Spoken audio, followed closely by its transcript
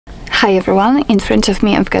Hi everyone, in front of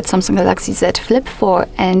me I've got Samsung Galaxy Z Flip4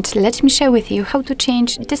 and let me share with you how to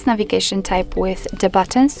change this navigation type with the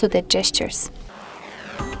buttons to the gestures.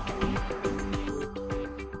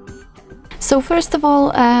 So first of all,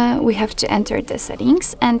 we have to enter the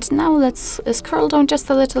settings, and now let's scroll down just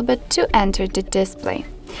a little bit to enter the display.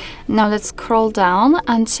 Now let's scroll down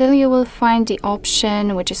until you will find the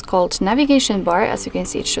option which is called navigation bar. As you can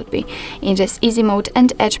see, it should be in this easy mode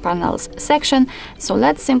and edge panels section. So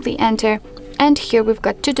let's simply enter, and here we've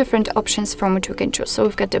got two different options from which we can choose. So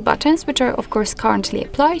we've got the buttons, which are of course currently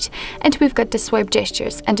applied, and we've got the swipe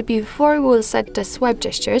gestures. And before we will set the swipe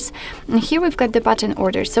gestures, here we've got the button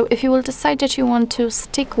order. So if you will decide that you want to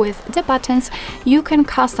stick with the buttons, you can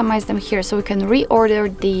customize them here. So we can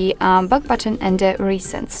reorder the back button and the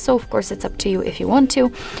recents. So of course it's up to you if you want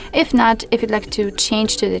to. If not, if you'd like to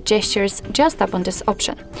change to the gestures, just tap on this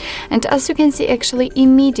option. And as you can see, actually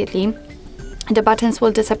immediately the buttons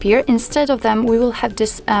will disappear. Instead of them, we will have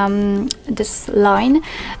this this line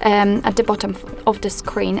at the bottom of the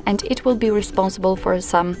screen, and it will be responsible for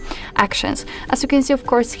some actions. As you can see, of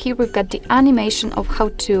course, here we've got the animation of how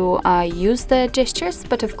to use the gestures,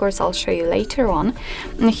 but of course I'll show you later on.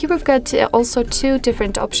 And here we've got also two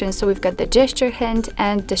different options. So we've got the gesture hand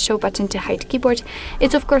and the show button to hide keyboard.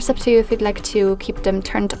 It's of course up to you if you'd like to keep them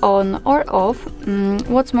turned on or off.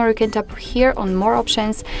 What's more, you can tap here on more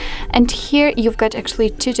options, and here you've got actually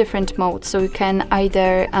two different modes. So you can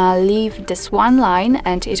either leave this one line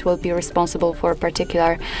and it will be responsible for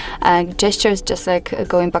particular gestures, just like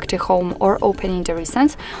going back to home or opening the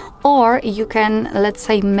recents, or you can, let's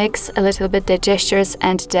say, mix a little bit the gestures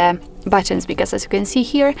and the buttons, because as you can see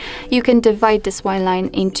here, you can divide this one line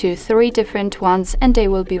into three different ones, and they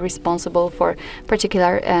will be responsible for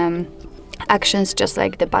particular actions, just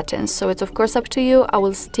like the buttons. So it's of course up to you. I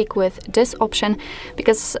will stick with this option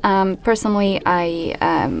because personally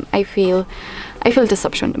I feel this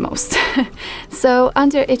option the most. So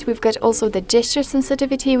under it we've got also the gesture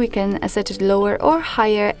sensitivity. We can set it lower or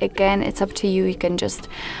higher. Again, it's up to you. You can just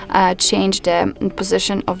change the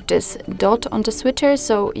position of this dot on the switcher,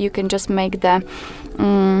 so you can just make the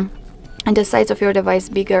size of your device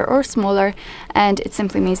bigger or smaller, and it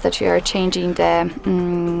simply means that you are changing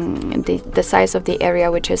the size of the area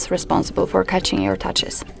which is responsible for catching your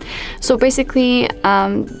touches. So basically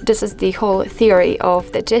this is the whole theory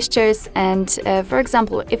of the gestures. And for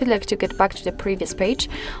example, if you'd like to get back to the previous page,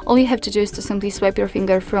 all you have to do is to simply swipe your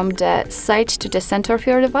finger from the side to the center of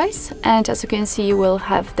your device, and as you can see, you will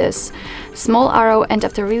have this small arrow, and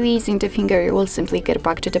after releasing the finger you will simply get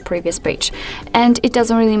back to the previous page. And it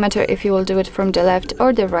doesn't really matter if you will do it from the left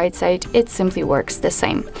or the right side, it simply works the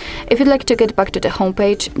same. If you'd like to get back to the home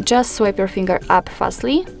page, just swipe your finger up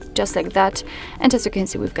fastly, just like that, and as you can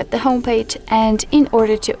see, we've got the home page. And in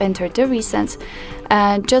order to enter the recents,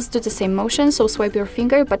 just do the same motion. So swipe your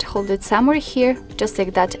finger but hold it somewhere here, just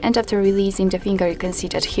like that, and after releasing the finger you can see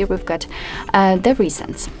that here we've got the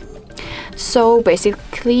recents. So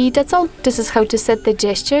basically that's all. This is how to set the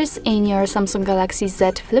gestures in your Samsung Galaxy Z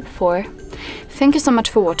Flip4. Thank you so much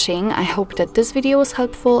for watching. I hope that this video was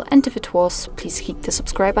helpful, and if it was, please hit the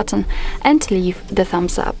subscribe button and leave the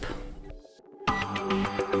thumbs up.